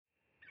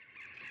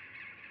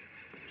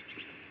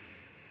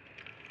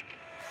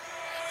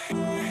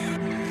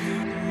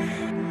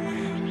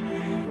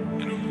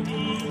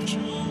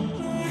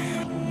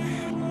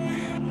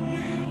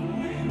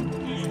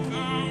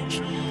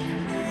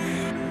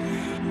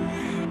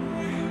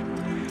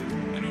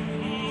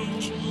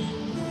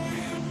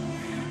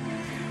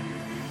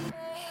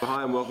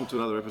Hi and welcome to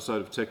another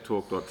episode of Tech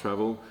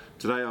Talk.travel.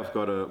 Today I've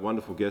got a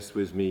wonderful guest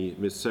with me,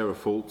 Ms. Sarah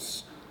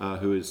Fults,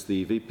 who is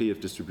the VP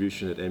of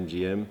Distribution at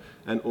MGM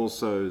and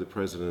also the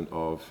President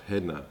of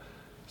Hedna.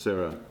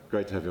 Sarah,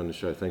 great to have you on the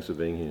show. Thanks for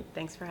being here.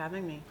 Thanks for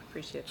having me.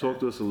 Appreciate it. Talk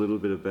to us a little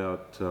bit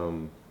about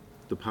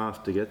the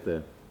path to get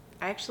there.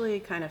 I actually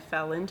kind of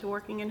fell into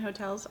working in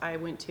hotels. I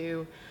went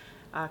to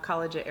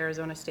college at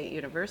Arizona State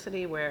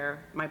University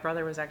where my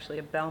brother was actually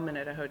a bellman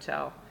at a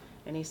hotel,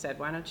 and he said,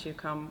 why don't you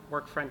come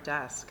work front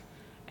desk?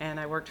 And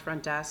I worked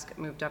front desk,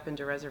 moved up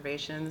into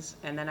reservations,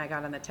 and then I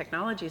got on the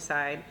technology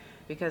side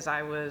because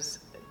I was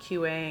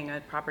QAing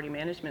a property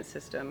management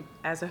system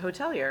as a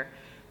hotelier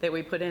that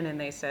we put in, and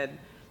they said,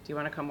 do you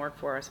want to come work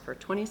for us for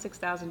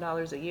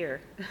 $26,000 a year?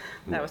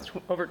 That was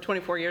over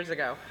 24 years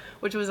ago,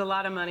 which was a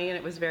lot of money, and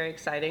it was very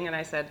exciting, and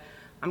I said,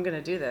 I'm going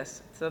to do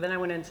this. So then I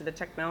went into the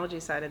technology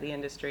side of the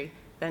industry,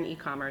 then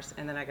e-commerce,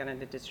 and then I got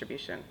into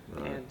distribution.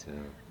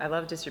 I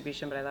love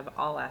distribution, but I love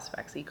all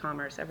aspects,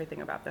 e-commerce,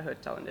 everything about the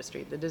hotel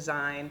industry, the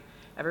design.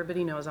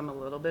 Everybody knows I'm a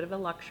little bit of a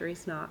luxury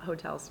snob,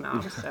 hotel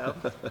snob, so.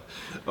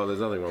 Oh,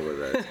 there's nothing wrong with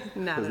that.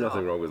 There's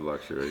nothing wrong with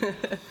luxury.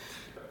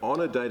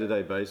 On a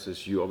day-to-day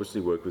basis, you obviously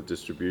work with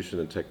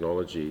distribution and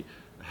technology.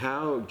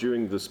 How,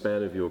 during the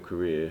span of your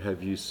career,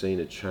 have you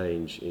seen a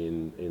change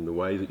in the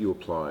way that you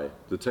apply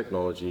the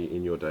technology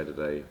in your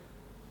day-to-day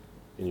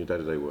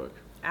work?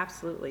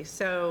 Absolutely.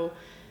 So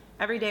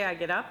every day I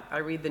get up, I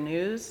read the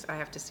news, I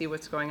have to see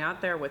what's going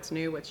out there, what's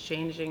new, what's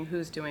changing,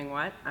 who's doing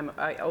what.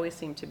 I always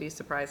seem to be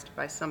surprised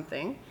by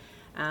something.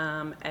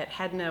 At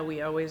Hedna,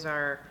 we always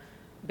are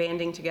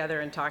banding together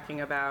and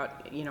talking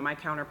about, my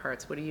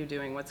counterparts. What are you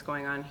doing? What's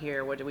going on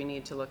here? What do we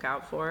need to look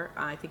out for?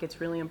 I think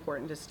it's really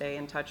important to stay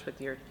in touch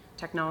with your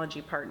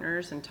technology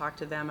partners and talk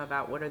to them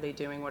about what are they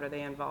doing, how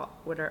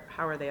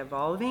are they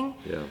evolving,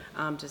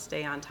 to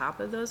stay on top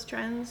of those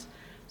trends.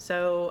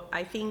 So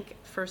I think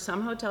for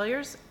some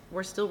hoteliers,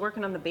 we're still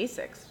working on the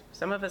basics.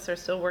 Some of us are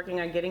still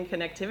working on getting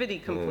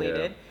connectivity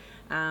completed.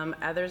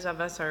 Others of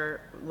us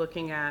are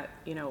looking at,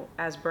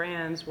 as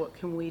brands, what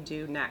can we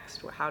do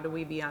next? How do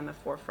we be on the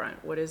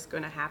forefront? What is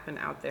going to happen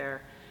out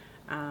there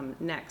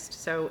next?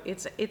 So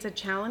it's a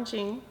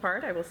challenging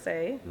part, I will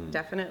say,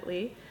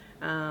 definitely.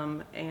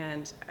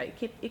 And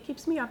it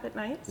keeps me up at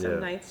night, some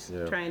nights,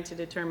 trying to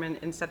determine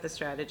and set the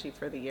strategy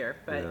for the year.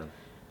 But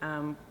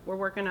we're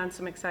working on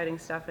some exciting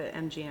stuff at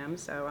MGM,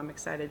 so I'm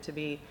excited to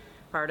be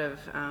part of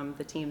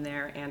the team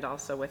there and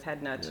also with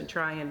Hedna to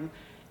try and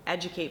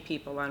educate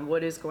people on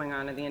what is going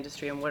on in the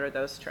industry and what are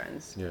those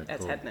trends at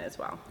Hedna as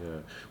well. Yeah,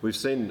 we've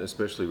seen,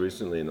 especially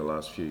recently in the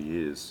last few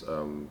years,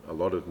 a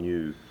lot of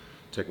new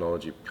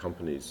technology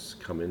companies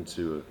come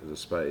into the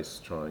space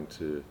trying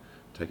to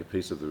take a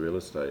piece of the real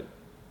estate.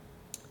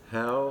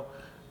 How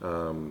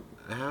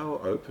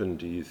open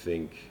do you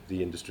think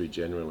the industry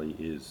generally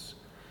is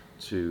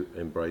to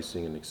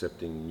embracing and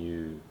accepting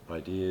new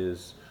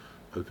ideas,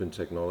 open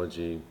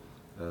technology?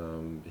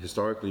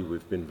 Historically,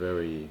 we've been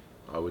very,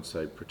 I would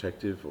say,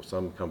 protective, or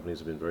some companies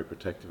have been very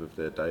protective of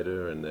their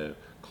data and their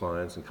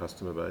clients and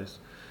customer base,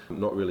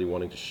 not really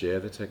wanting to share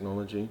the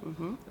technology.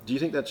 Do you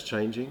think that's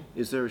changing?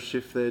 Is there a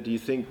shift there? Do you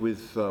think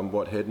with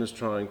what Hedna's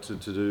trying to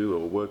do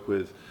or work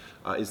with,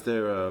 is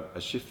there a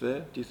shift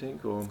there, do you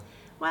think? Or?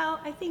 Well,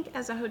 I think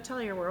as a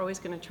hotelier, we're always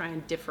going to try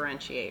and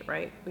differentiate,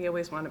 right? We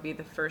always want to be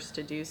the first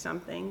to do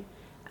something.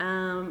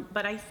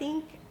 But I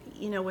think,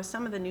 with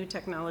some of the new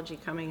technology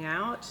coming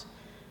out,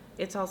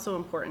 it's also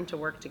important to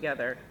work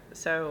together.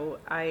 So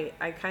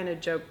I kind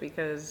of joke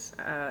because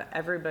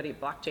everybody,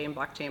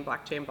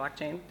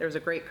 blockchain. There was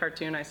a great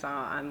cartoon I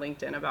saw on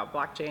LinkedIn about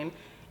blockchain,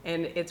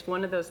 and it's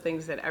one of those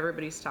things that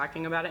everybody's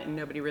talking about it and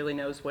nobody really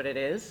knows what it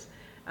is.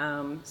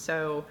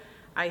 So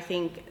I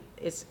think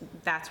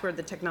that's where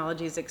the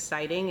technology is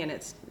exciting, and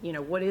it's,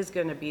 what is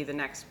going to be the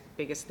next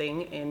biggest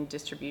thing in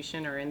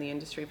distribution or in the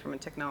industry from a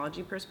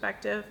technology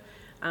perspective.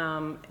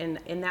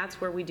 And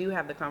that's where we do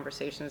have the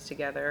conversations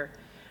together.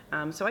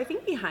 So I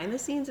think behind the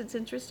scenes it's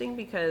interesting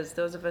because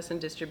those of us in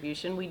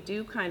distribution, we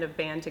do kind of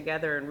band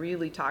together and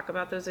really talk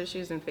about those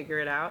issues and figure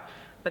it out.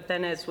 But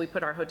then as we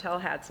put our hotel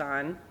hats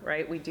on,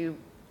 right,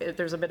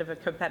 there's a bit of a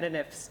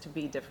competitiveness to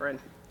be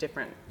different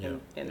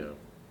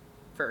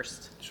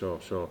first. Sure.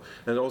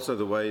 And also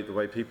the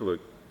way people are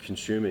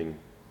consuming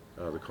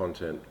the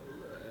content,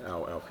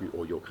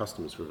 or your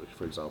customers,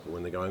 for example,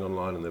 when they're going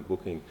online and they're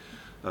booking.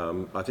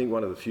 I think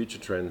one of the future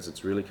trends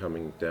that's really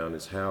coming down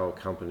is how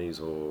companies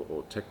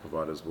or tech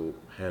providers will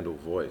handle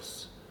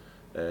voice,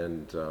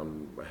 and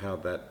how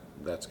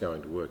that's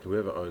going to work.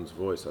 Whoever owns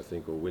voice, I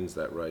think, or wins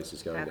that race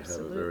is going to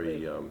have a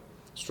very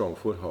strong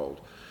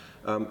foothold.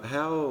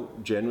 How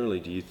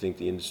generally do you think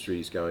the industry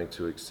is going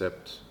to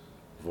accept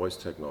voice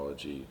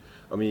technology?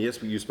 I mean,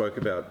 yes, you spoke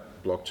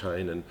about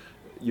blockchain, and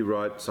you're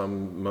right,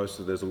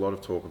 there's a lot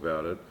of talk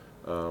about it.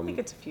 I think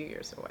it's a few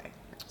years away.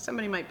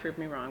 Somebody might prove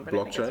me wrong, but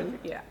blockchain?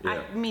 I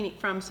think I mean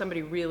from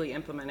somebody really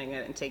implementing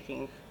it and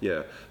taking.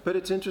 Yeah, but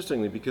it's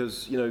interestingly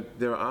because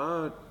there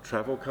are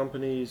travel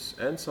companies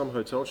and some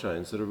hotel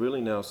chains that are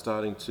really now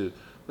starting to,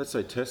 let's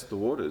say, test the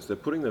waters. They're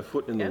putting their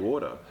foot in the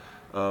water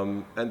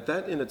And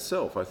that in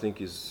itself, I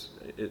think, is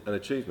an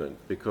achievement,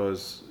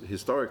 because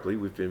historically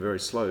we've been very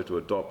slow to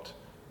adopt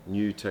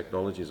new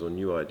technologies or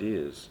new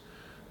ideas.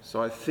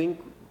 So I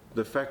think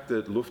the fact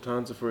that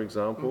Lufthansa, for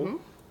example,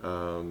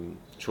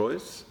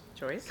 Choice,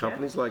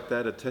 companies like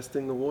that are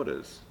testing the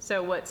waters.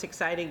 So what's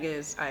exciting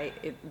is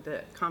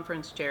the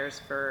conference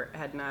chairs for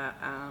Edna,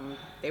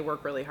 they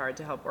work really hard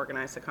to help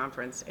organize the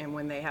conference. And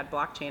when they had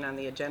blockchain on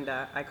the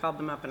agenda, I called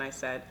them up and I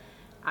said,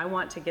 I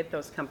want to get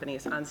those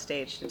companies on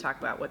stage to talk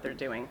about what they're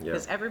doing.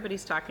 Because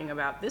everybody's talking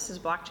about, this is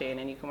blockchain,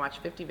 and you can watch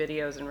 50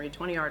 videos and read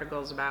 20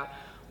 articles about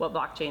what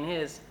blockchain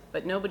is,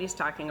 but nobody's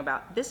talking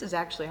about, this is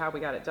actually how we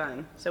got it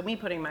done. So me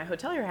putting my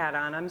hotelier hat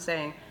on, I'm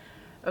saying,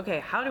 okay,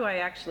 how do I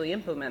actually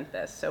implement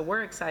this? So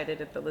we're excited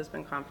at the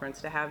Lisbon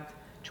conference to have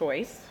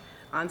Choice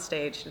on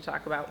stage to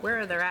talk about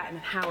where they're at and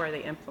how are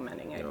they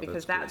implementing it,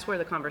 because that's where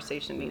the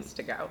conversation needs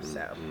to go.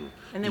 So,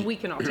 and then we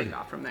can all take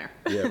off from there.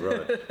 Yeah,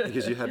 right.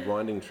 Because you had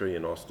Winding Tree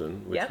in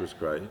Austin, which was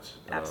great.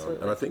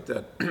 Absolutely. And I think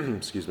that,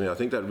 excuse me, I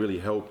think that really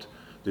helped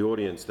the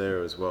audience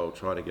there as well,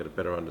 try to get a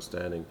better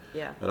understanding.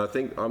 Yeah. And I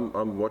think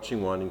I'm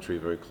watching Winding Tree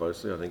very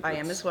closely. I think I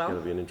am as well. going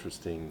to be an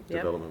interesting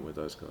development with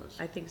those guys.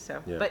 I think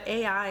so. Yeah. But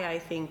AI, I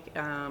think,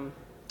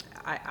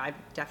 I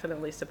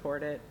definitely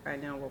support it. I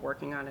know we're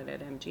working on it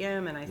at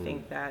MGM, and I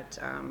think that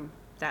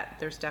that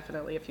there's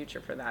definitely a future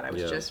for that. I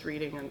was just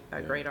reading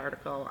a great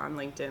article on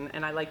LinkedIn,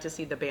 and I like to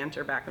see the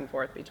banter back and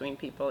forth between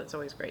people. It's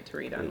always great to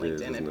read on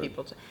LinkedIn, and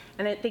people,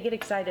 they get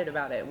excited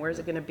about it. And where's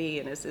it going to be,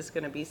 and is this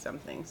going to be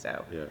something?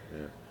 So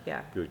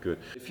yeah. Good.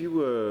 If you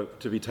were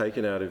to be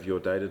taken out of your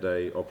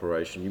day-to-day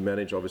operation, you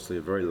manage obviously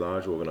a very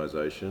large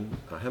organization.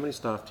 How many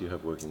staff do you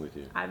have working with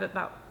you? I have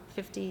about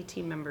 50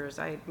 team members.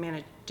 I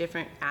manage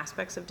different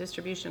aspects of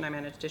distribution. I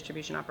manage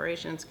distribution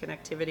operations,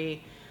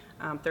 connectivity,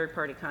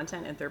 third-party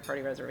content, and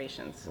third-party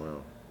reservations.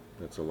 Wow,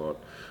 that's a lot.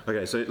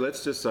 Okay, so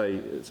let's just say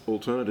it's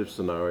alternative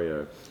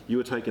scenario. You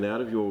were taken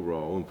out of your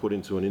role and put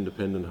into an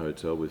independent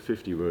hotel with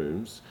 50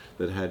 rooms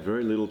that had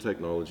very little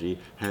technology,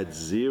 had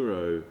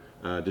zero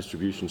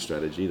distribution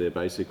strategy. They're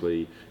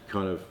basically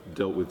kind of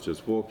dealt with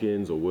just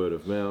walk-ins or word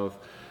of mouth.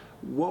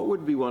 What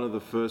would be one of the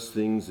first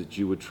things that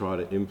you would try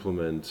to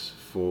implement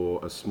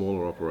for a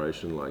smaller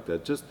operation like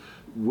that? Just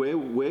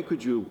where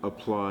could you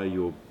apply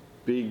your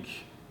big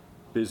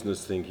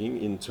business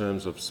thinking in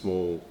terms of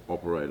small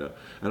operator?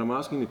 And I'm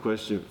asking the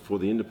question for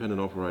the independent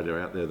operator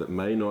out there that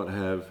may not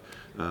have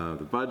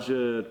the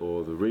budget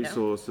or the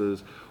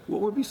resources.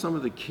 What would be some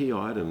of the key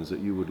items that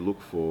you would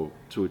look for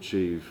to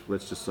achieve,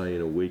 let's just say,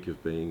 in a week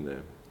of being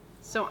there?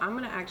 So I'm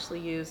going to actually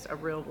use a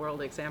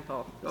real-world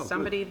example.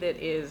 Somebody that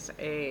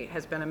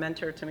has been a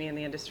mentor to me in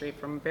the industry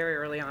from very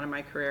early on in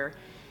my career.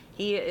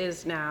 He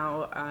is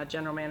now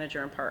general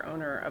manager and part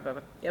owner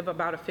of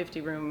about a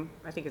 50-room,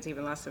 I think it's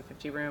even less than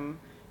 50-room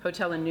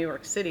hotel in New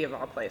York City, of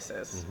all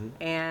places.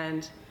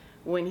 And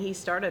when he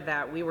started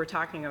that, we were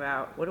talking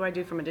about, what do I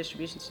do from a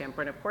distribution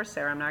standpoint? Of course,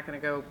 Sarah, I'm not going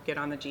to go get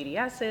on the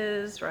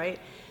GDSs, right?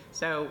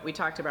 So we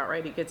talked about,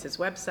 right, he gets his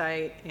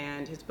website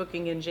and his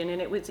booking engine,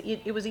 and it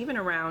was even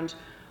around,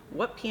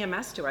 what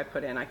PMS do I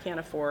put in? I can't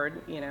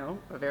afford,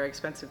 a very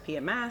expensive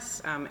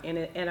PMS,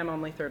 and I'm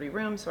only 30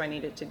 rooms, so I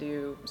needed to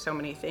do so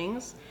many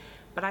things.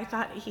 But I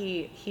thought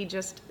he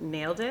just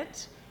nailed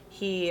it.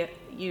 He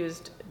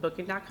used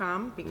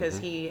Booking.com because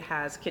he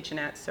has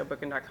kitchenettes, so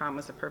Booking.com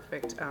was a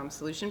perfect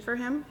solution for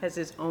him, as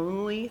his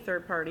only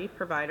third-party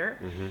provider.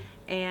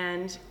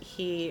 And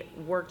he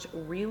worked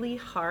really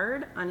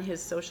hard on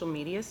his social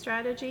media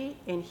strategy,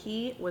 and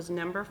he was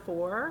number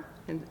 4,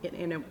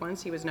 and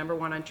once he was number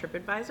 1 on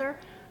TripAdvisor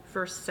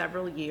for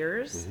several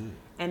years.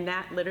 And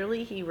that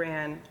literally, he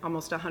ran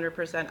almost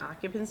 100%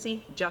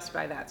 occupancy just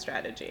by that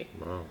strategy.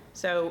 Wow.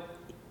 So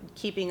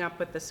keeping up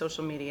with the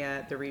social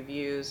media, the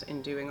reviews,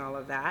 and doing all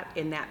of that,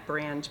 and that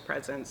brand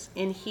presence.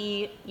 And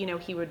he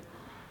would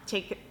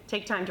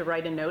take time to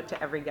write a note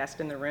to every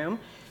guest in the room.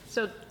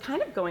 So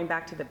kind of going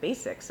back to the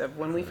basics of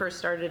when we first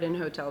started in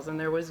hotels and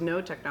there was no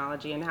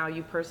technology, and how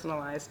you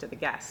personalize to the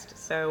guest.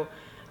 So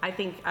I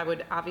think I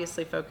would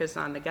obviously focus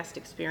on the guest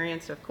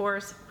experience, of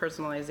course,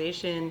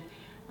 personalization,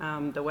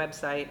 the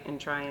website, and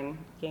try and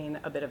gain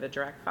a bit of a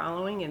direct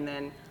following, and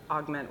then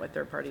augment with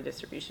third-party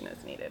distribution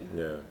as needed.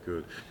 Yeah,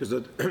 good. Because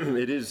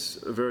it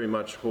is very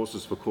much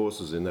horses for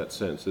courses in that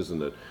sense,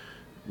 isn't it?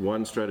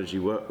 One strategy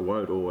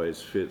won't always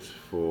fit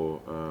for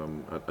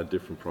a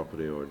different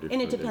property or a different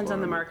And it depends on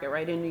the market,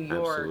 right? In New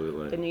York,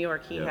 Absolutely.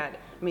 He had,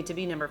 to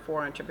be number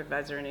 4 on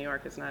TripAdvisor in New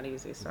York is not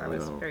easy, so I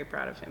was very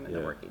proud of him and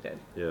the work he did.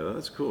 Yeah,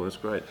 that's cool, that's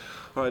great.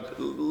 All right,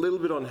 a little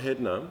bit on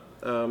Hedna.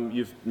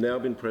 You've now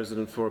been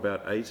president for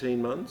about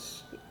 18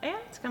 months. Yeah,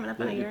 it's coming up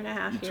on a year and a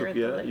half here.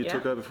 You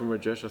took over from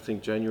Rajesh, I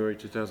think, January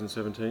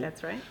 2017.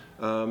 That's right.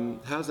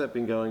 How's that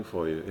been going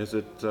for you? Has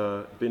it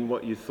been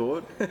what you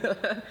thought?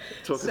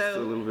 Talk us a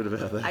little bit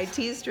about that. I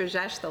teased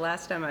Rajesh the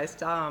last time I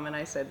saw him, and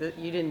I said,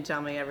 you didn't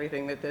tell me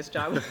everything that this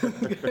job was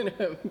going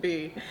to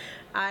be.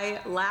 I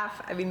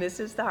laugh.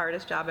 This is the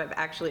hardest job I've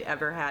actually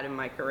ever had in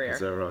my career. Is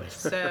that right?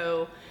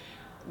 So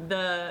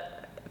the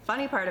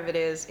funny part of it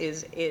is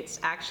it's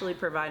actually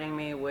providing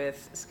me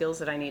with skills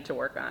that I need to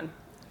work on.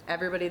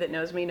 Everybody that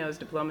knows me knows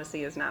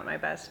diplomacy is not my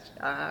best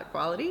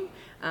quality.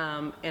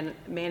 And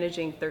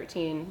managing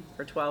 13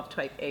 or 12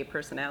 type A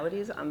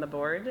personalities on the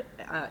board,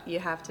 you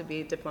have to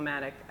be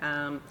diplomatic.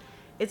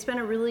 It's been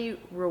a really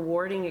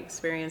rewarding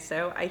experience,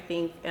 though. I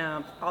think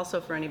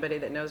also for anybody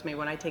that knows me,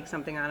 when I take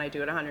something on, I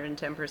do it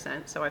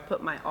 110%. So I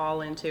put my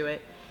all into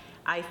it.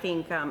 I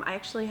think I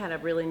actually had a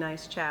really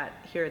nice chat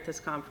here at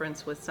this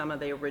conference with some of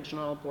the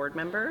original board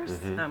members,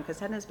 because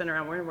Hedna's been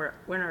around. We're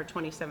in our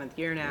 27th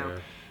year now, Yeah.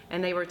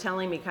 and they were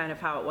telling me kind of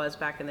how it was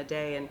back in the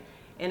day,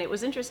 and it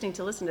was interesting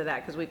to listen to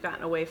that because we've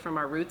gotten away from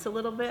our roots a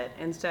little bit.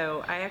 And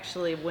so I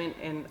actually went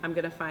and I'm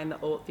going to find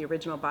the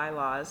original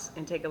bylaws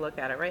and take a look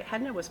at it. Right,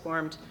 Hedna was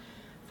formed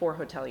for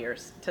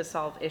hoteliers to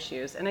solve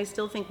issues, and I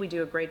still think we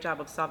do a great job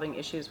of solving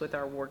issues with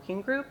our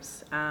working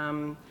groups.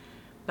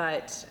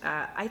 But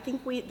I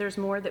think there's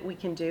more that we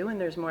can do,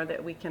 and there's more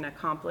that we can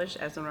accomplish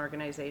as an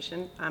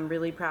organization. I'm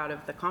really proud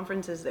of the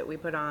conferences that we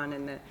put on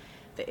and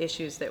the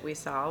issues that we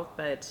solve,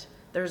 but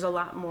there's a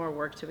lot more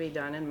work to be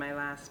done in my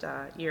last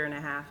year and a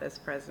half as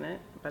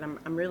president. But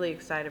I'm really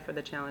excited for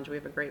the challenge. We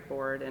have a great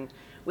board, and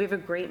we have a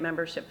great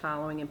membership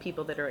following and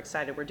people that are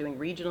excited. We're doing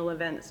regional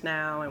events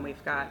now, and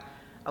we've got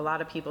a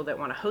lot of people that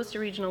want to host a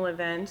regional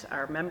event,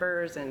 our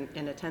members, and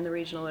attend the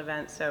regional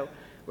event. So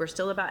we're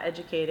still about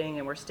educating,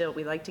 and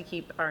we like to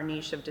keep our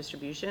niche of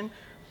distribution,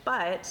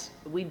 but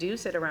we do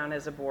sit around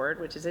as a board,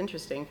 which is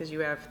interesting because you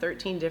have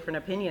 13 different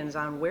opinions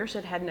on where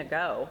should Hedna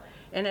go.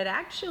 And it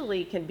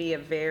actually can be a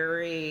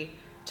very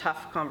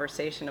tough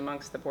conversation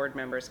amongst the board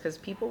members because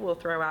people will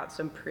throw out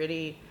some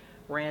pretty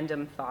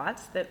random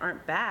thoughts that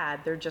aren't bad,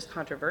 they're just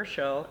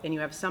controversial, and you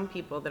have some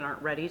people that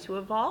aren't ready to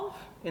evolve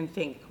and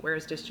think, where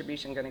is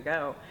distribution going to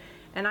go?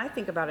 And I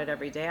think about it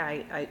every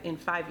day. In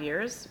 5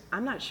 years,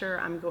 I'm not sure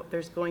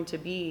there's going to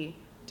be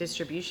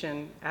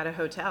distribution at a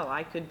hotel.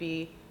 I could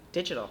be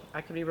digital.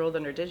 I could be rolled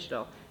under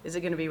digital. Is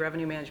it going to be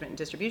revenue management and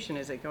distribution?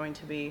 Is it going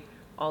to be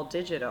all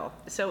digital?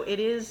 So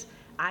it is,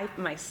 I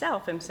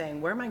myself am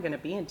saying, where am I going to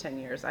be in 10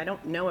 years? I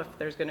don't know if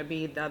there's going to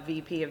be the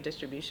VP of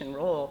distribution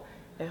role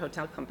at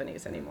hotel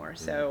companies anymore.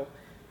 So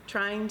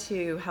trying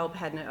to help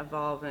Hedna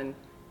evolve and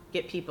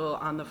get people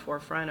on the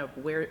forefront of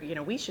where,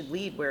 we should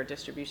lead where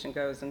distribution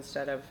goes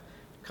instead of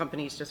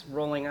companies just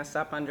rolling us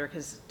up under,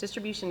 because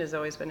distribution has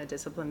always been a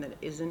discipline that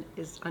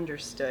is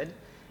understood.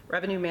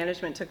 Revenue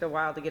management took a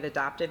while to get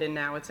adopted, and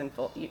now it's in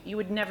full. You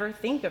would never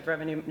think of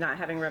not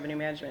having revenue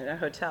management in a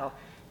hotel.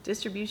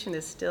 Distribution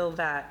is still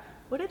that,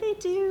 what do they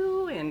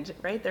do? And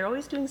right, they're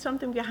always doing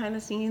something behind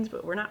the scenes,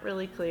 but we're not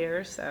really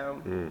clear.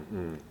 So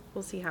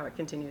we'll see how it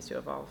continues to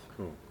evolve.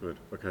 Cool, good,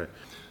 okay.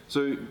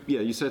 So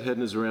yeah, you said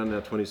Hedna's around now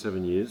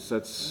 27 years.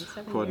 That's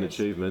 27 quite an years.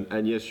 achievement.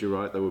 And yes, you're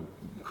right, they were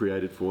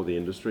created for the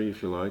industry,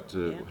 if you like,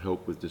 to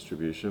help with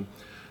distribution.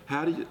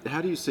 How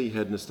do you see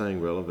Hedna staying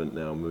relevant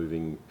now,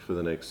 moving for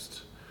the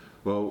next,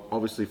 well,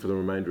 obviously for the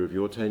remainder of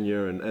your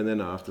tenure and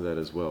then after that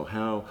as well?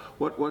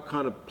 What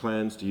kind of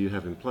plans do you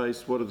have in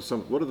place? What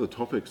are the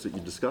topics that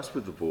you discuss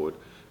with the board?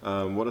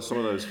 What are some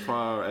of those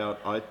far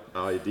out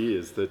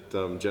ideas that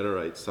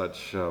generate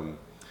such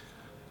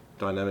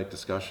dynamic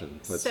discussion?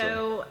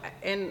 So,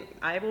 and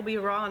I will be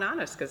raw and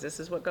honest because this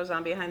is what goes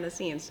on behind the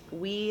scenes.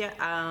 We,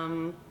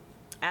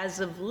 as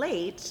of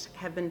late,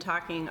 have been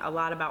talking a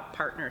lot about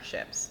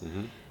partnerships.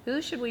 Who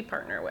should we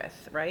partner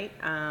with, right?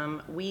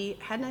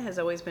 Hedna has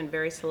always been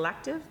very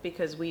selective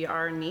because we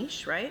are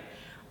niche, right?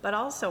 But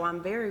also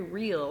I'm very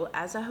real.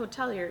 As a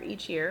hotelier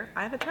each year,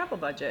 I have a travel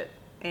budget.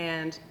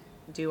 And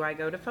do I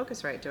go to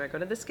Focusrite? Do I go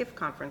to the Skiff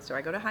conference? Do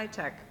I go to High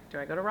Tech? Do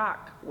I go to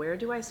Rock? Where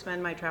do I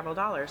spend my travel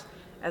dollars?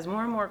 As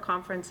more and more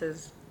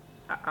conferences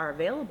are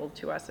available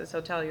to us as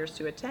hoteliers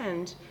to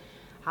attend,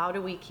 how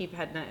do we keep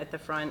Hedna at the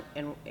front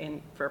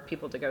and for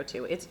people to go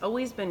to? It's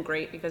always been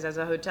great because as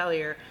a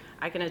hotelier,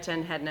 I can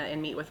attend Hedna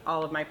and meet with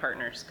all of my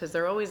partners because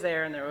they're always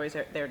there and they're always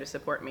there to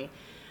support me.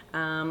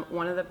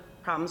 One of the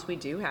problems we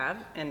do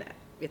have, and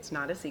it's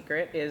not a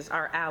secret, is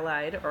our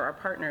allied or our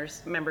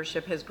partners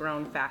membership has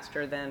grown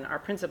faster than our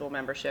principal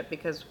membership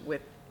because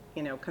with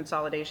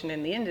consolidation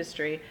in the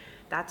industry,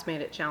 that's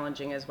made it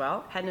challenging as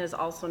well. Hedna is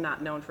also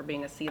not known for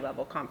being a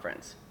C-level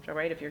conference. So,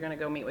 right, if you're going to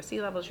go meet with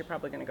C-levels, you're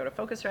probably going to go to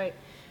Focusrite.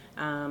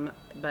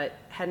 But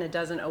Hedna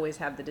doesn't always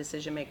have the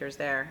decision makers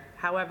there.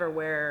 However,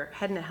 where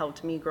Hedna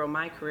helped me grow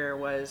my career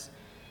was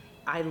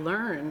I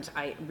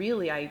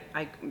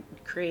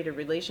created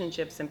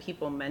relationships and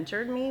people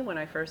mentored me when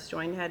I first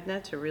joined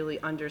Hedna to really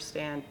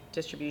understand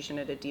distribution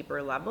at a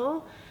deeper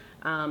level.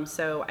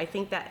 So I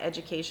think that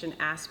education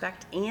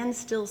aspect and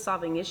still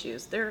solving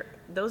issues.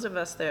 Those of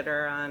us that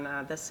are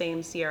on the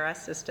same CRS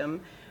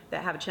system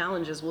that have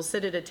challenges will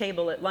sit at a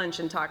table at lunch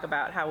and talk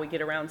about how we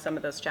get around some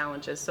of those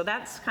challenges. So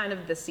that's kind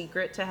of the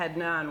secret to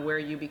Hedna on where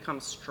you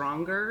become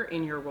stronger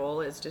in your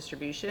role as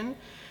distribution.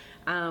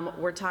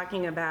 We're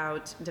talking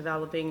about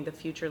developing the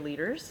future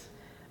leaders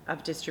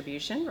of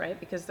distribution, right?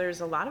 Because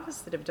there's a lot of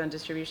us that have done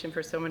distribution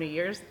for so many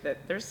years that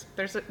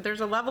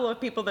there's a level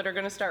of people that are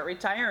going to start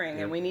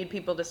retiring, and we need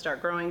people to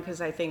start growing because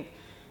I think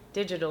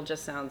digital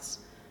just sounds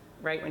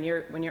right? When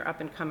you're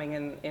up and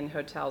coming in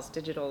hotels,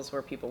 digital is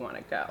where people want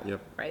to go,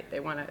 Yep. right? They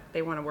want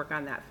to work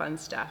on that fun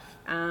stuff.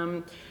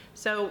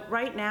 So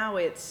right now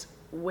it's,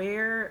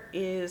 where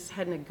is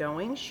Hedna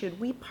going? Should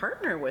we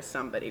partner with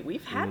somebody?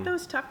 We've had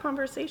those tough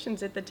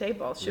conversations at the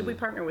table. Should we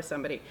partner with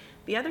somebody?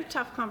 The other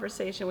tough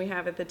conversation we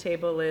have at the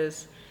table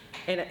is,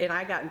 and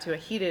I got into a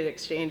heated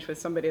exchange with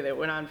somebody that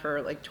went on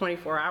for like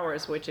 24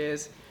 hours, which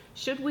is,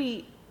 should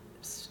we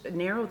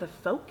narrow the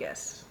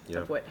focus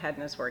of what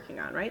Hedna's working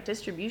on, right?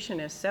 Distribution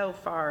is so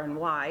far and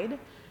wide.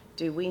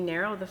 Do we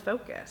narrow the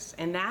focus?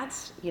 And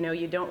that's,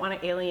 you don't want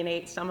to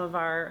alienate some of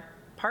our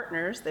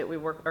partners that we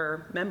work,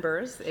 or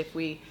members, if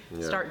we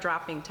start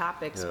dropping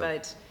topics,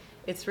 but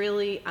it's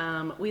really,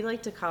 we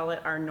like to call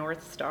it our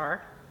North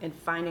Star, and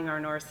finding our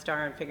North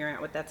Star and figuring out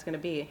what that's going to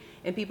be.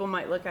 And people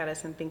might look at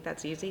us and think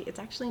that's easy. It's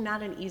actually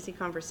not an easy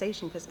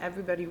conversation, because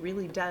everybody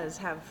really does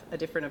have a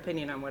different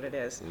opinion on what it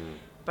is.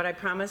 But I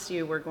promise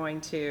you, we're going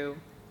to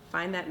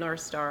find that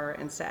North Star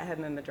and set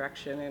Hedna in the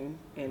direction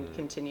and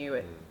continue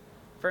it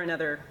for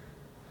another,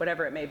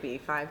 whatever it may be,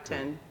 5,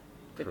 10,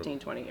 15,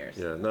 20 years.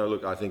 Yeah, no,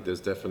 look, I think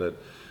there's definite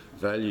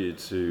value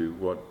to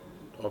what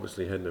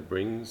obviously Hedna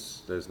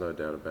brings. There's no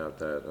doubt about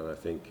that. And I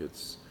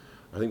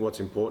think what's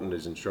important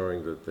is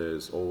ensuring that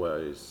there's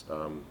always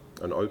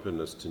an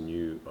openness to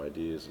new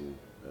ideas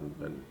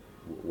and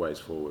ways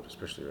forward,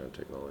 especially around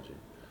technology.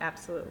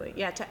 Absolutely.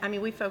 Yeah, I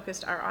mean, we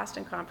focused, our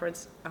Austin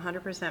conference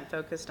 100%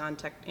 focused on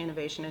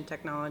innovation and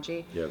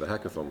technology. Yeah, the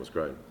hackathon was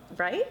great.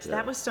 Right? Yeah.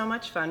 That was so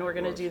much fun. We're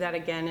going to do that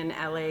again in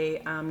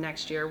LA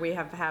next year. We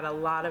have had a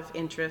lot of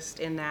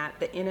interest in that.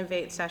 The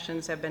Innovate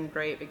sessions have been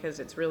great, because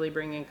it's really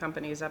bringing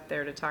companies up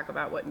there to talk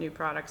about what new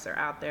products are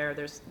out there.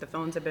 The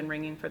phones have been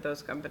ringing for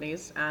those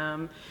companies.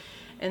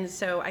 And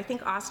so I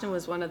think Austin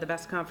was one of the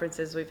best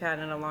conferences we've had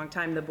in a long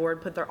time. The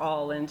board put their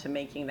all into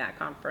making that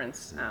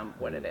conference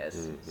what it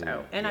is.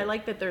 So, and I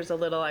like that there's a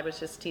little, I was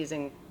just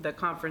teasing the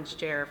conference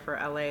chair for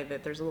LA,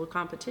 that there's a little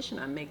competition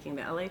on making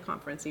the LA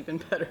conference even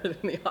better than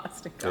the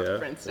Austin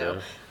conference. So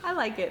I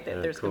like it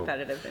that there's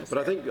competitiveness. But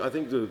I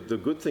think the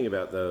good thing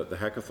about the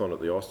hackathon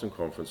at the Austin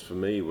conference for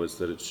me was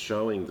that it's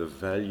showing the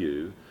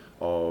value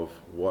of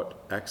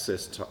what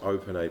access to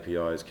open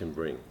APIs can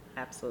bring.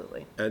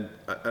 Absolutely. And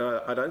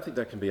I don't think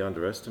that can be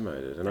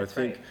underestimated. And That's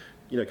I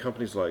think,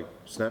 companies like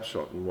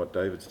Snapshot and what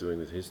David's doing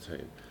with his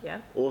team,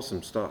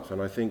 awesome stuff.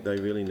 And I think they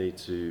really need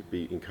to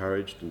be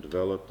encouraged and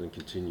developed and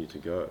continue to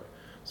go.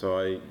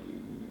 So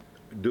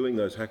doing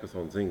those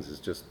hackathon things is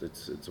just,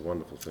 it's a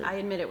wonderful thing. I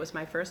admit it was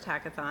my first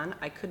hackathon.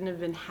 I couldn't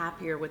have been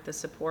happier with the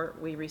support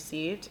we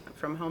received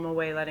from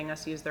HomeAway letting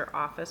us use their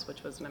office,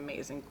 which was an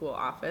amazing, cool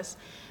office,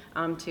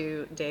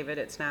 to David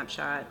at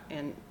Snapshot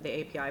and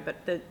the API.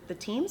 But the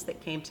teams that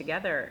came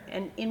together,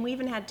 and we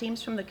even had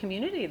teams from the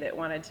community that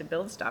wanted to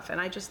build stuff. And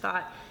I just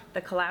thought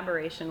the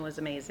collaboration was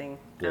amazing,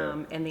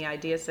 and the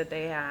ideas that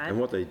they had. And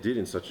what they did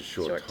in such a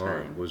short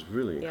time was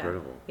really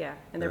incredible. Yeah,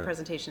 and their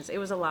presentations. It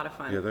was a lot of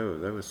fun. Yeah, they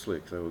were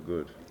slick. They were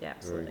good. Yeah,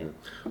 absolutely. Very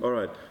good. All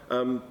right.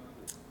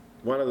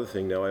 One other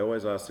thing now, I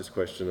always ask this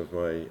question of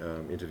my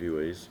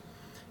interviewees.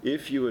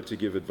 If you were to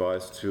give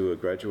advice to a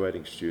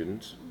graduating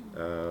student,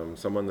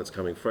 someone that's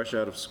coming fresh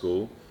out of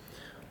school,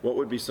 what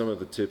would be some of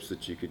the tips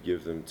that you could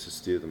give them to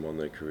steer them on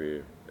their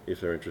career if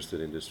they're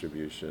interested in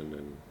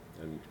distribution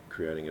and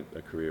creating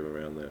a career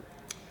around that?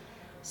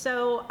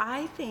 So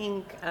I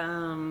think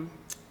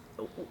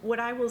what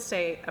I will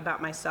say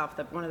about myself,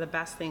 that one of the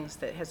best things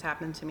that has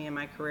happened to me in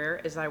my career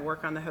is I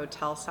work on the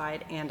hotel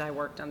side and I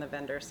worked on the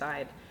vendor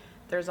side.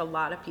 There's a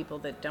lot of people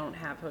that don't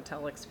have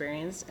hotel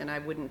experience, and I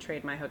wouldn't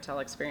trade my hotel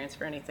experience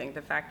for anything.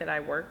 The fact that I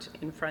worked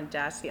in front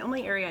desk, the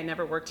only area I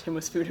never worked in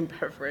was food and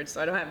beverage,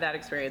 so I don't have that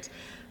experience.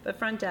 But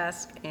front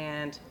desk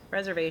and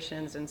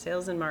reservations and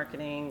sales and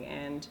marketing,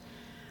 and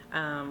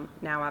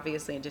now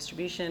obviously in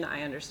distribution,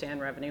 I understand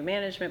revenue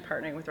management,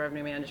 partnering with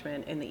revenue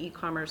management in the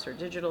e-commerce or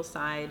digital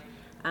side.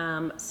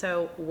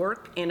 So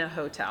work in a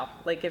hotel.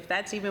 Like, if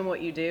that's even what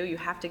you do, you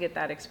have to get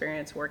that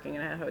experience working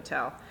in a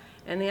hotel.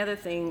 And the other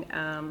thing,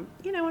 and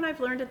I've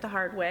learned it the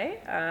hard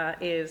way,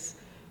 is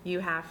you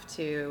have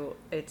to,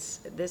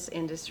 this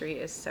industry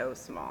is so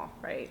small,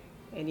 right?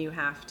 And you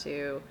have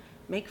to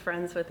make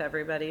friends with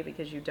everybody,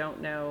 because you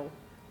don't know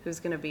who's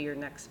going to be your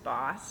next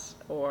boss,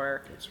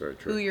 or That's very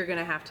true. who you're going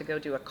to have to go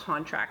do a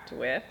contract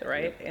with,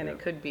 right? And it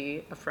could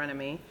be a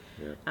frenemy.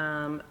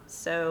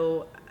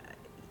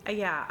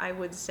 Yeah, I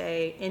would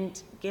say,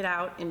 and get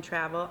out and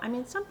travel. I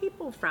mean, some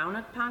people frown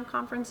upon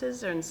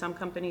conferences, and some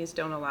companies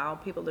don't allow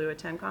people to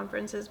attend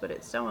conferences, but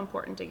it's so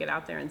important to get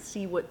out there and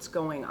see what's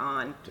going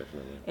on.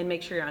 Definitely. And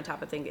make sure you're on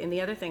top of things. And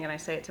the other thing, and I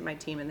say it to my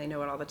team, and they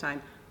know it all the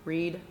time,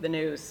 read the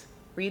news.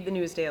 Read the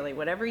news daily.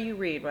 Whatever you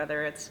read,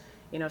 whether it's,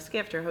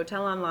 Skift or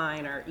Hotel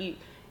Online or,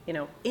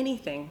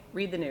 anything,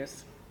 read the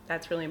news.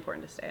 that's really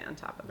important to stay on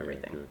top of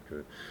everything. Good,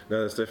 good.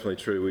 No, that's definitely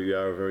true. We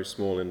are a very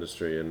small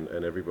industry, and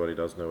everybody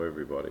does know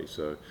everybody.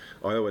 So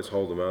I always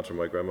hold the mantra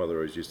my grandmother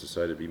always used to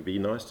say to me, be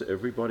nice to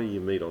everybody you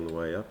meet on the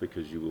way up,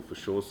 because you will for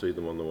sure see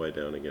them on the way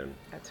down again.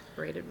 That's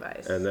great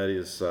advice. And that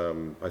is,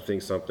 I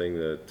think, something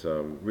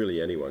that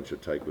really anyone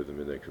should take with them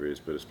in their careers,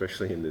 but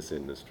especially in this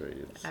industry.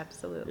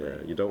 Absolutely. Yeah,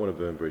 you don't want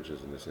to burn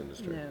bridges in this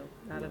industry. No,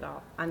 not at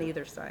all. On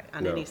either side,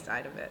 on No. any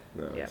side of it.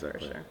 No, Yeah,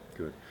 exactly. for sure.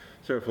 Good.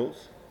 Sarah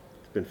Fults,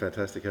 it's been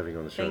fantastic having you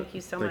on the show. Thank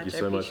you so much. Thank you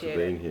so much for appreciate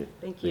being it. here.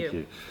 Thank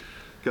you.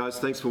 Guys,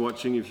 thanks for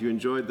watching. If you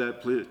enjoyed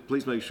that,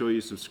 please make sure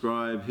you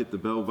subscribe, hit the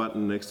bell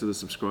button next to the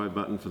subscribe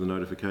button for the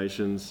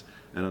notifications.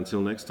 And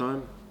until next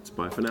time, it's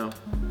bye for now.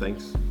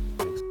 Thanks.